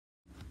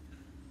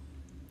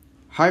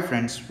Hi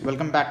friends,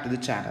 welcome back to the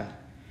channel.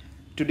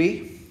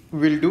 Today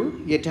we'll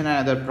do yet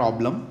another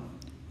problem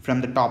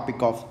from the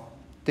topic of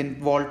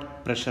thin-walled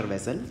pressure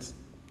vessels.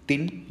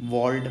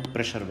 Thin-walled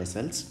pressure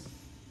vessels.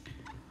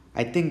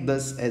 I think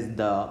this is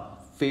the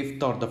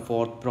fifth or the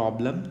fourth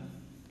problem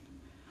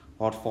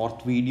or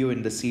fourth video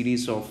in the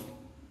series of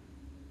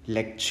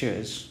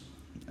lectures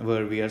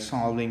where we are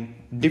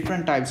solving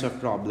different types of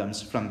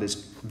problems from this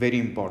very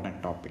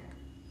important topic.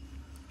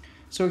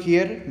 So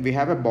here we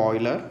have a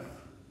boiler.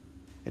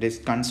 It is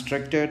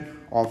constructed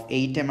of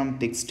 8 mm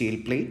thick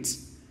steel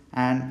plates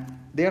and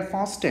they are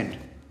fastened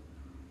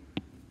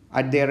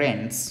at their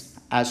ends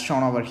as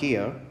shown over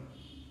here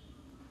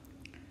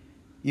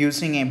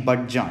using a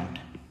butt joint.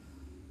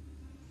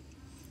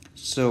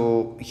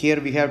 So here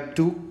we have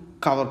two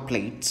cover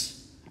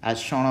plates as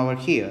shown over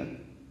here,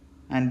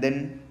 and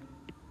then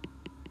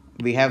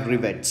we have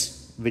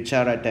rivets which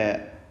are at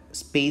a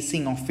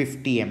spacing of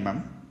 50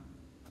 mm.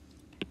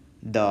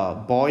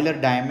 The boiler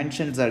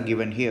dimensions are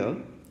given here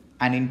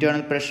and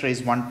internal pressure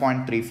is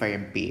 1.35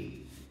 MPa.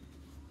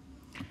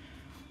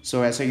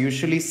 So as I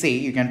usually say,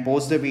 you can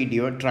pause the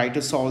video, try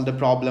to solve the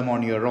problem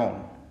on your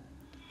own.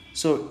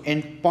 So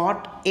in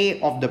part A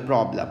of the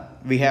problem,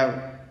 we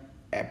have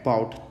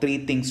about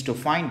 3 things to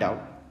find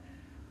out.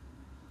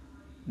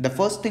 The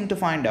first thing to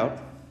find out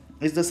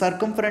is the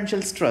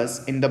circumferential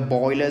stress in the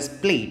boiler's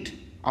plate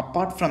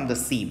apart from the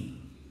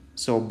seam.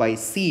 So by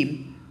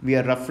seam, we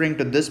are referring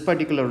to this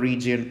particular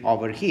region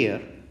over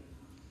here.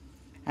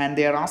 And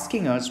they are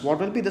asking us what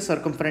will be the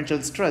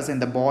circumferential stress in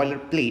the boiler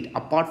plate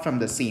apart from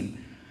the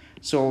seam.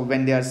 So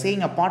when they are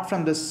saying apart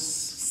from the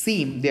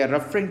seam, they are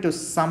referring to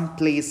some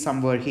place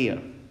somewhere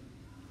here,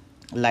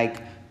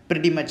 like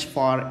pretty much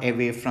far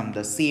away from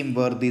the seam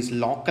where these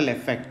local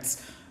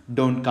effects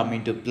don't come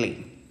into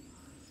play.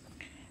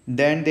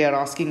 Then they are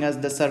asking us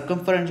the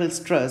circumferential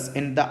stress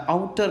in the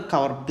outer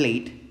cover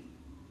plate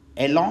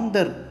along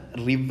the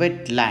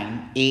rivet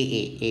line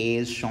AA. A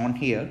is shown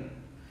here.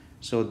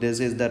 So this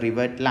is the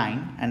rivet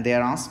line, and they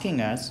are asking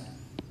us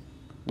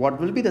what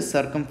will be the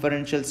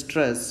circumferential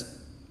stress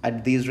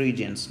at these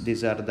regions.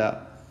 This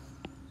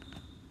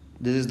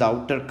is the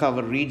outer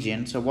cover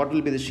region. So what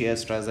will be the shear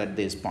stress at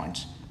these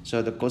points?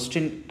 So the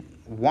question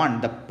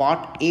 1, the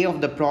part A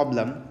of the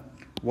problem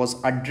was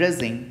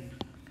addressing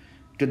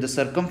to the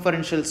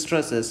circumferential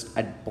stresses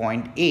at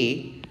point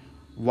A,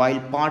 while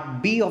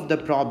part B of the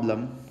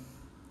problem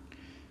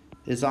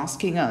is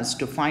asking us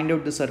to find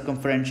out the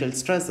circumferential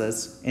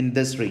stresses in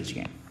this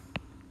region.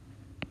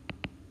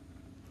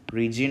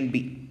 Region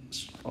B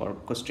or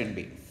question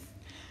B.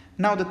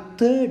 Now the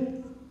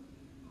third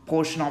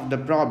portion of the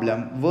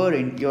problem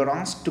wherein you are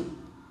asked to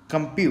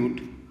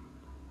compute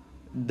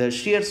the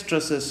shear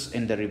stresses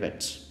in the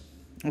rivets.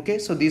 Okay,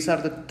 so these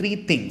are the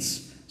 3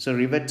 things. So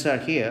rivets are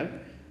here.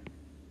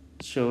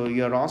 So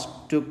you are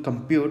asked to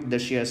compute the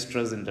shear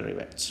stress in the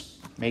rivets.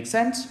 Make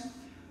sense?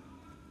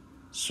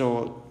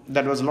 So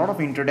that was a lot of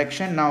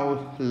introduction.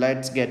 Now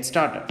let's get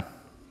started.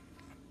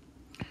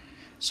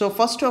 So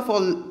first of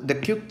all, the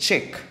quick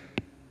check.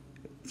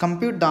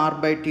 Compute the R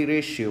by T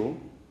ratio.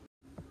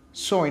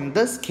 So in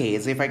this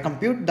case, if I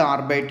compute the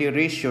R by T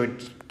ratio,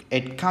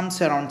 it comes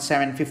around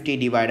 750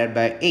 divided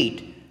by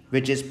 8,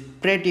 which is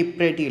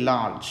pretty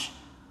large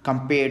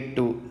compared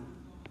to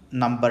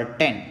number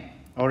 10.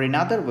 Or in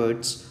other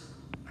words,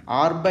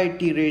 R by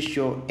T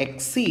ratio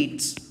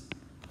exceeds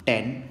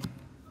 10.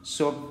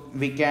 So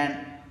we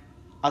can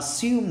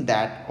assume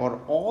that,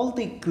 or all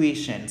the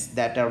equations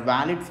that are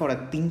valid for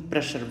a thin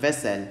pressure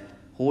vessel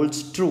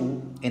holds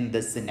true in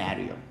this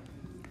scenario.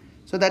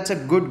 So that's a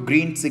good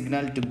green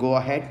signal to go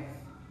ahead.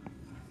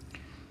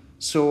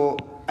 So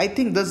I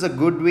think this is a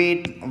good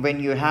way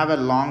when you have a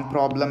long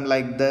problem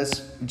like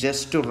this,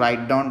 just to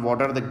write down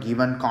what are the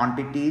given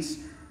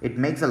quantities. It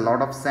makes a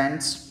lot of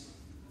sense.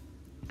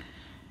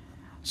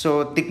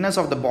 So thickness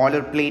of the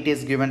boiler plate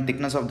is given,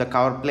 thickness of the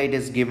cover plate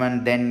is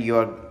given, then you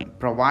are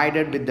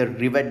provided with the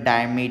rivet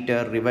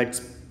diameter, rivet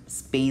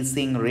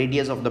spacing,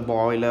 radius of the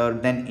boiler,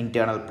 then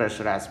internal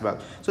pressure as well.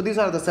 So these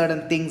are the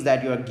certain things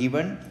that you are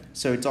given.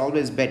 So it's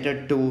always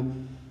better to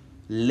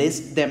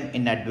list them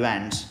in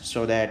advance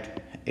so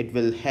that it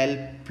will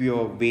help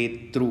your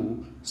way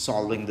through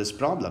solving this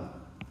problem.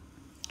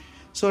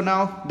 So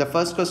now the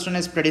first question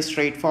is pretty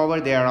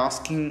straightforward. They are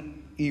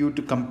asking you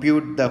to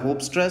compute the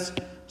hoop stress.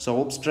 So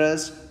hoop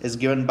stress is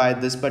given by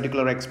this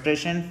particular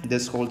expression.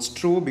 This holds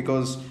true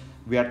because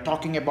we are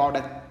talking about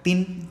a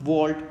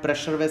thin-walled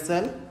pressure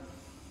vessel.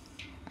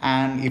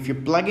 And if you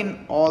plug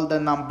in all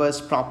the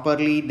numbers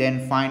properly,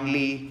 then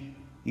finally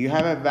you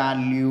have a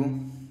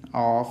value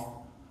of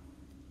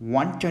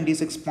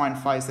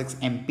 126.56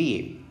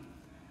 MPa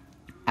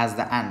as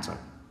the answer.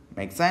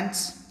 Make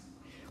sense?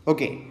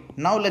 Okay,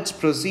 now let's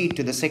proceed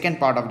to the second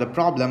part of the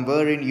problem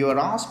wherein you are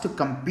asked to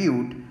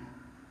compute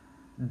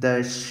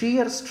the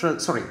shear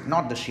stress,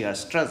 not the shear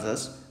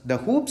stresses, the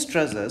hoop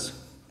stresses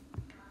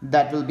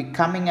that will be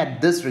coming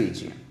at this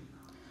region.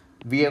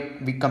 We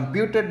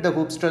computed the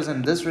hoop stress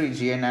in this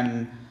region,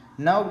 and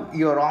now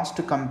you are asked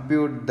to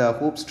compute the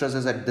hoop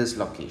stresses at this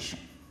location.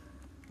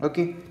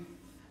 Okay,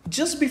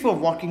 just before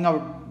working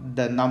out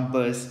the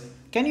numbers,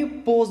 can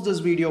you pause this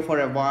video for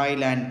a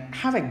while and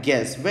have a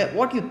guess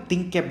what you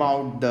think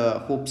about the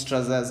hoop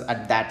stresses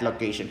at that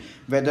location?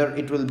 Whether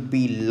it will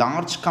be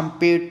large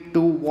compared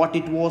to what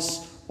it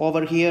was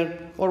over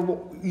here,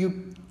 or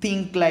you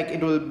think like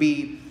it will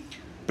be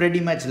pretty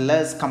much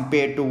less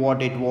compared to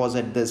what it was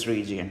at this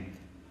region.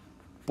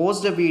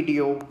 Pause the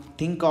video,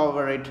 think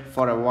over it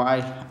for a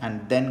while,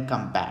 and then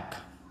come back.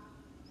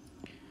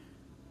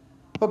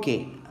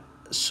 Okay,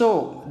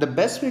 so the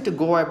best way to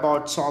go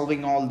about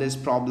solving all these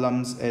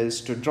problems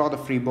is to draw the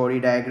free body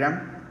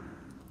diagram.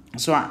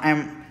 So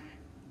I'm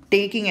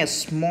taking a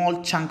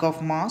small chunk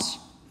of mass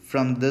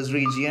from this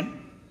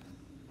region.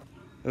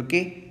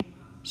 Okay,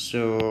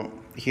 so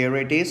here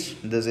it is.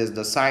 This is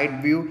the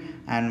side view,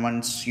 and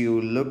once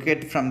you look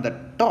at from the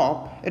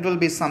top, it will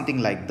be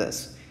something like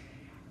this.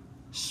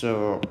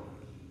 So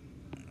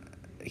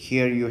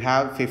here you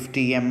have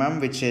 50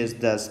 mm, which is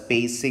the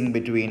spacing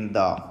between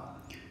the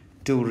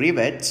two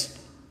rivets.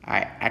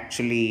 I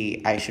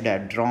should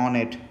have drawn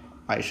it.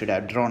 I should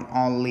have drawn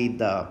only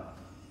the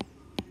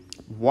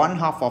one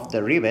half of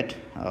the rivet.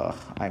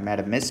 I made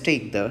a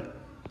mistake there.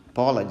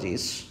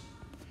 Apologies.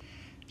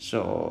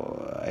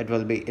 So it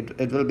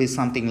will be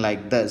something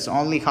like this.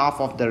 Only half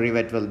of the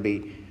rivet will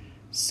be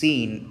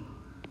seen.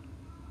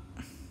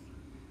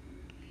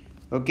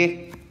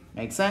 Okay,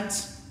 makes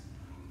sense?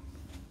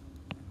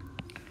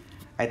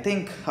 I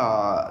think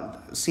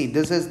see,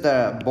 this is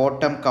the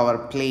bottom cover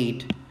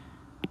plate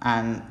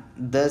and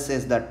this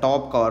is the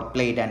top cover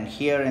plate, and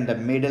here in the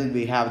middle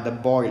we have the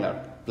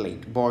boiler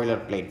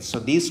plate. So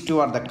these two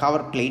are the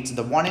cover plates.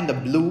 The one in the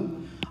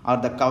blue are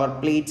the cover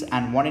plates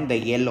and one in the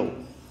yellow,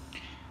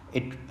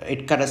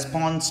 it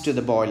corresponds to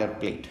the boiler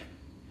plate.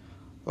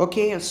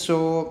 Okay,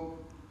 so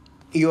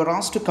you're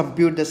asked to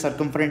compute the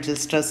circumferential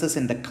stresses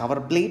in the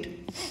cover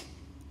plate.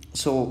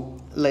 So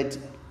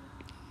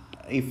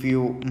if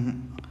you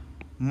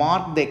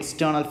mark the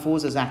external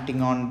forces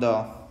acting on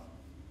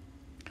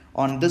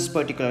this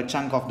particular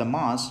chunk of the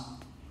mass,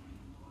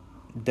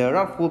 there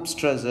are hoop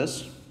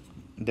stresses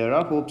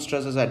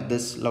at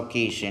this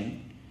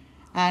location,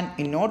 and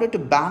in order to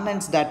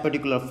balance that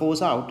particular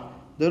force out,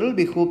 there will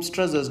be hoop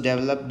stresses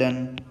developed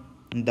in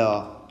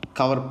the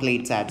cover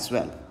plates as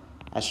well,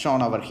 as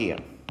shown over here.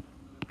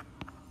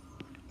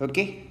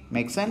 Okay,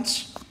 makes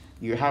sense?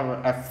 You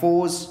have a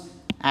force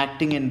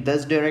acting in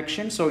this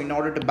direction, so in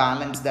order to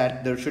balance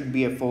that, there should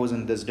be a force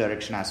in this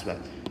direction as well.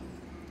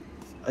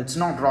 It's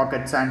not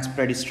rocket science,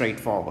 pretty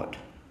straightforward.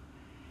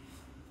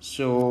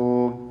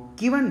 So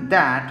given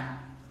that,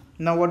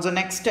 now what's the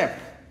next step?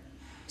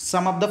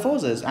 Sum up the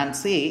forces and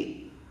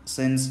say,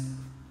 since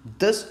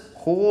this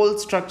whole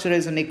structure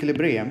is in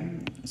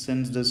equilibrium,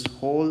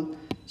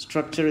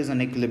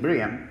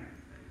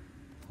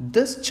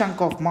 this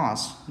chunk of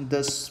mass,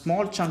 this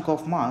small chunk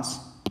of mass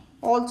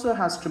also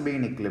has to be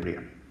in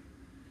equilibrium.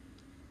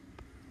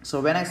 So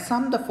when I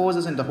sum the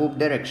forces in the hoop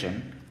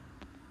direction,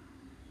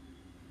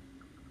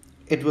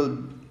 it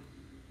will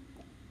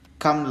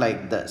come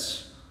like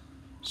this.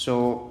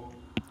 So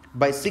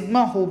by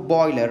sigma hoop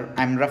boiler,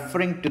 I'm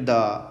referring to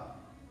the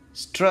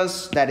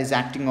stress that is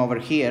acting over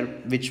here,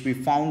 which we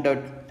found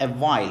out a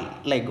while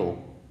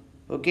ago.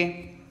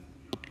 Okay,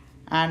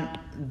 and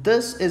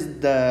this is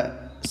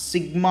the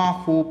sigma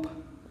hoop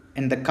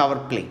in the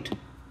cover plate.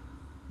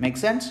 Make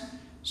sense?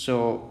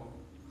 So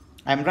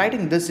I'm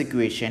writing this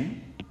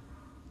equation: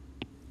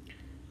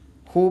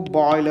 hoop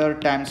boiler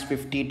times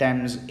 50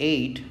 times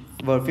 8,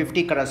 where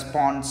 50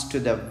 corresponds to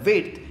the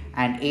width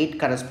and 8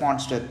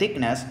 corresponds to the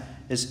thickness,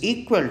 is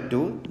equal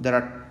to, there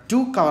are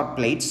two cover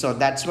plates, so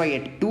that's why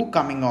a 2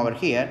 coming over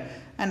here,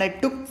 and I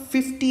took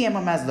 50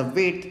 mm as the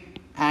width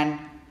and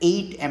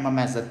 8 mm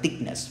as the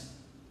thickness.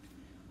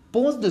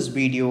 Pause this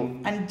video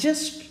and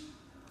just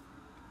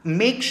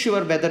make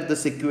sure whether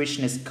this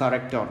equation is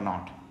correct or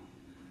not.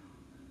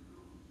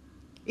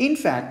 In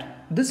fact,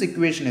 this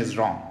equation is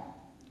wrong,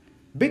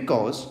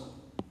 because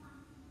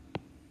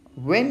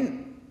when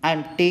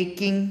I'm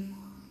taking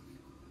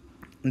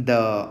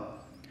the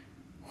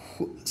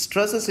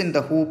stresses in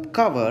the hoop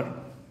cover,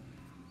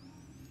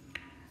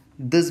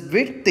 this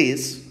width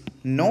is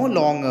no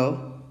longer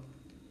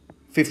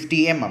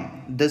 50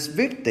 mm. This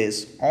width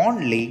is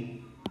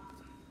only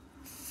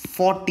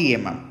 40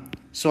 mm.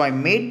 So I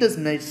made this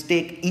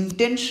mistake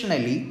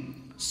intentionally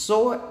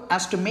so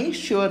as to make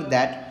sure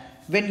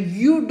that when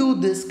you do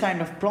this kind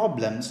of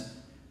problems,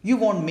 you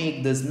won't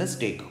make this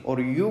mistake, or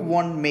you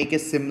won't make a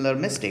similar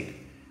mistake.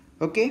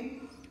 Okay,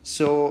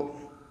 so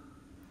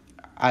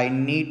I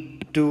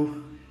need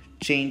to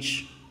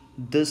change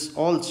this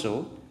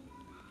also.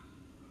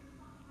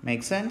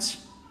 Make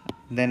sense?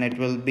 Then it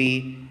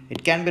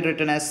can be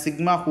written as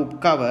sigma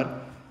hoop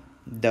cover.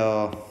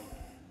 The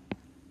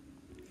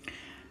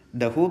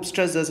hoop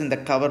stresses in the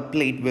cover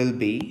plate will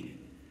be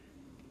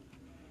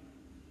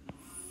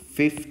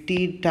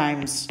 50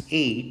 times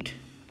 8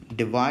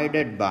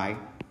 divided by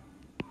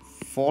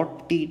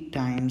 40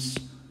 times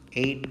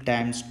 8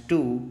 times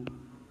 2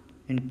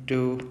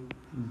 into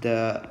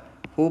the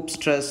hoop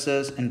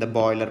stresses in the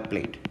boiler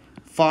plate,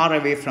 far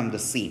away from the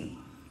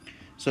seam.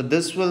 So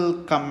this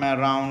will come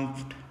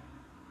around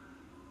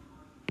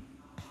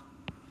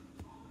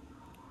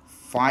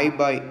 5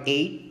 by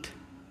 8.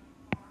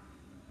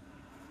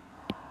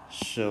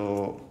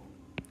 So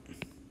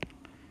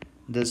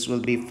this will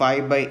be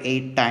 5 by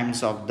 8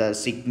 times of the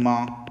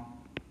sigma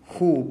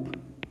hoop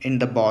in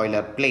the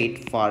boiler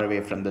plate far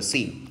away from the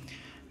seam.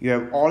 You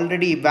have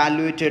already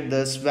evaluated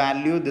this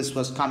value. This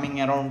was coming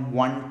around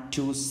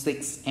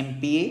 126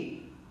 MPa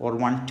or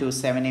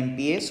 127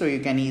 MPa. So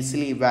you can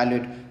easily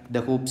evaluate the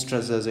hoop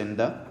stresses in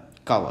the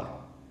cover.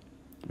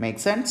 Make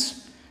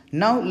sense?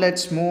 Now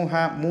let's move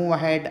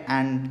ahead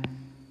and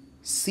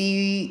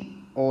see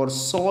or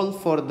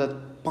solve for the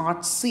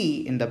part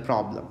C in the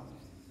problem.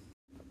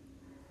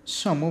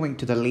 So moving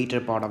to the later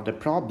part of the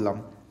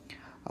problem,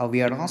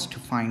 we are asked to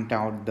find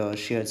out the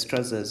shear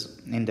stresses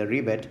in the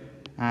rivet,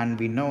 and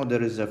we know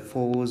there is a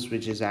force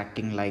which is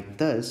acting like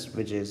this,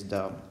 which is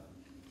the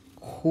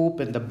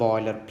hoop in the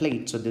boiler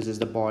plate. So this is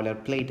the boiler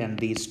plate and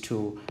these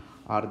two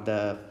are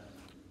the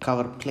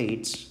cover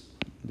plates.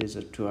 These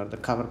two are the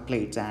cover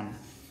plates, and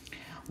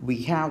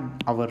we have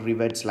our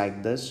rivets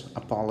like this.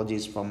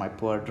 Apologies for my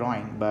poor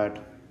drawing, but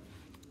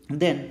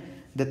then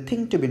the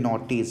thing to be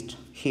noticed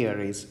here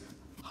is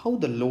how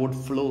the load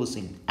flows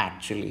in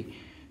actually.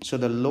 So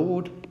the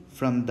load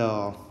from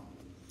the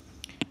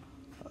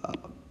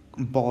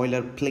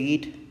boiler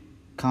plate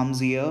comes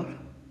here,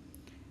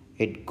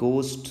 it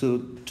goes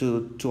to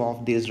two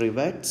of these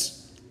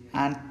rivets,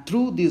 and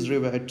through these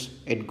rivets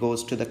it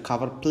goes to the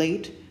cover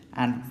plate,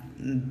 and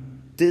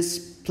this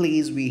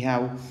place we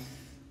have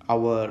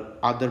our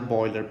other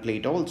boiler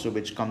plate also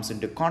which comes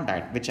into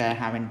contact, which I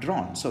haven't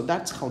drawn. So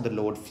that's how the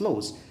load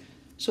flows.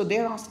 So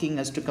they're asking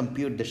us to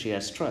compute the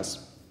shear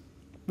stress,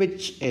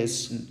 which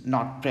is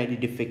not very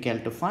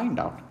difficult to find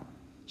out.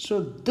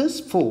 So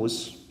this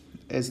force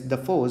is the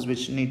force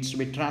which needs to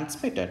be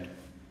transmitted,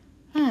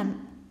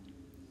 and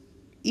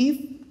if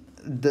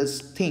this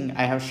thing,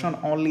 I have shown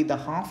only the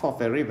half of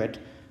a rivet,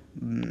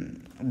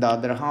 the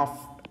other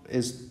half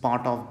is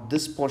part of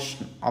this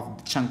portion of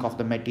the chunk of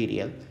the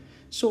material.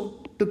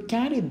 So to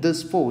carry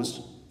this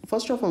force,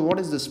 first of all, what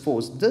is this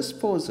force? This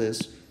force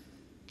is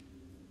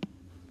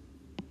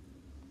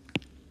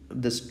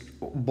this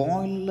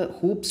boiler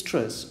hoop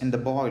stress in the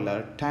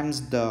boiler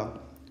times the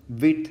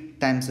width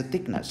times the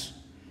thickness.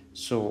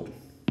 So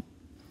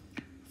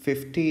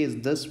 50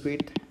 is this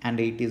width and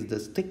 80 is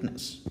this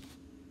thickness.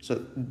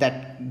 So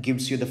that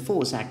gives you the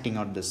force acting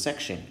on this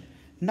section.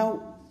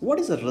 Now, what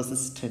is the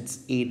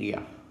resistance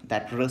area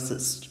that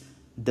resists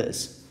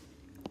this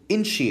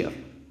in shear?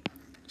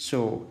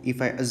 So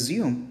if I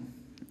assume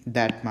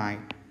that my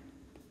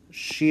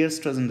shear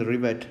stress in the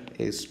rivet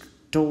is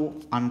toe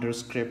under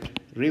script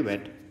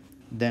rivet,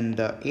 then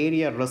the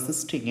area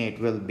resisting it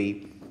will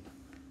be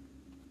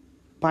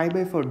pi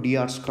by 4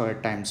 dr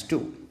square times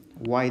 2.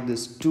 Why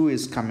this 2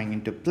 is coming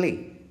into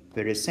play?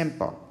 Very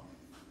simple.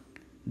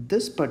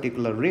 This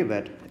particular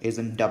rivet is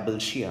in double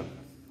shear.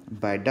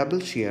 By double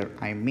shear,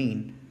 I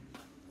mean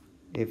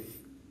if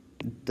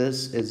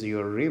this is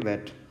your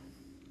rivet,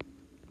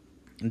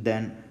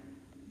 then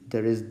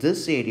there is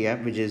this area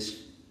which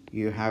is,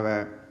 you have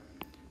a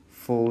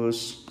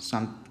force,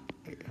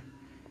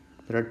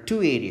 there are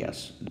two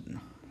areas.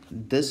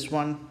 This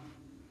one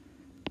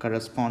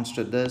corresponds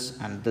to this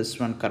and this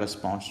one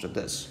corresponds to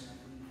this.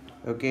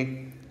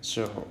 Okay,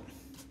 so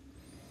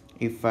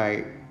if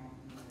I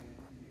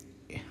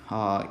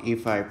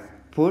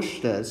push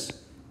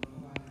this,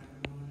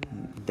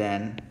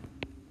 then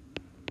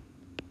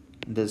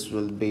this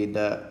will be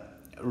the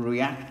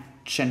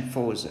reaction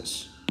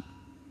forces.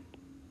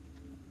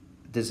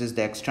 This is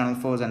the external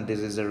force and this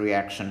is the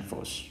reaction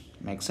force.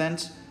 Make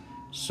sense?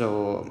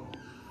 So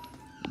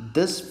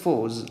this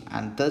force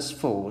and this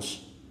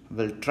force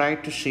will try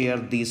to shear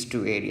these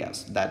two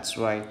areas. That's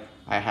why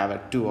I have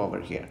a 2 over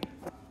here.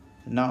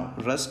 Now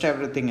rest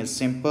everything is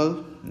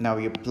simple. Now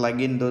you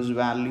plug in those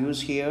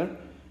values here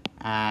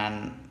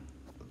and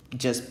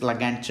just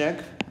plug and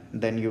check,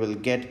 then you will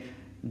get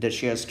the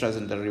shear stress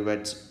in the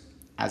rivets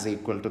as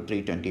equal to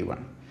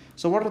 321.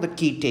 So what are the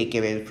key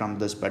takeaways from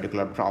this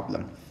particular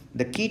problem?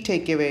 The key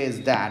takeaway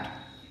is that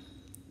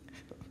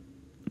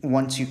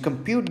once you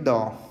compute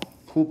the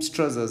hoop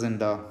stresses in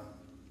the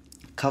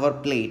cover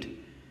plate,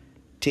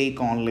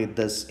 take only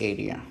this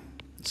area,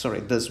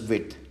 this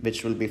width,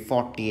 which will be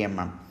 40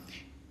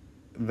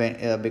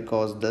 mm,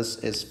 because this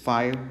is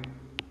 5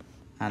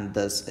 and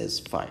this is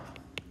 5.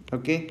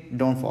 Okay,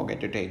 don't forget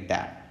to take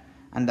that.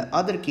 And the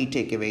other key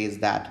takeaway is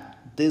that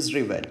these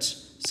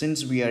rivets,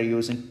 since we are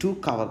using two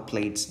cover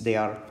plates, they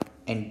are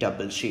in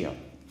double shear,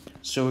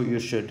 so you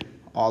should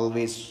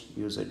always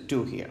use a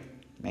 2 here.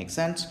 Make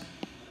sense?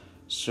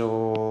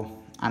 So,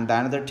 and the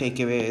another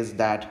takeaway is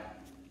that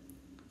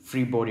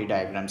free body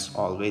diagrams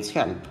always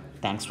help.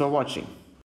 Thanks for watching.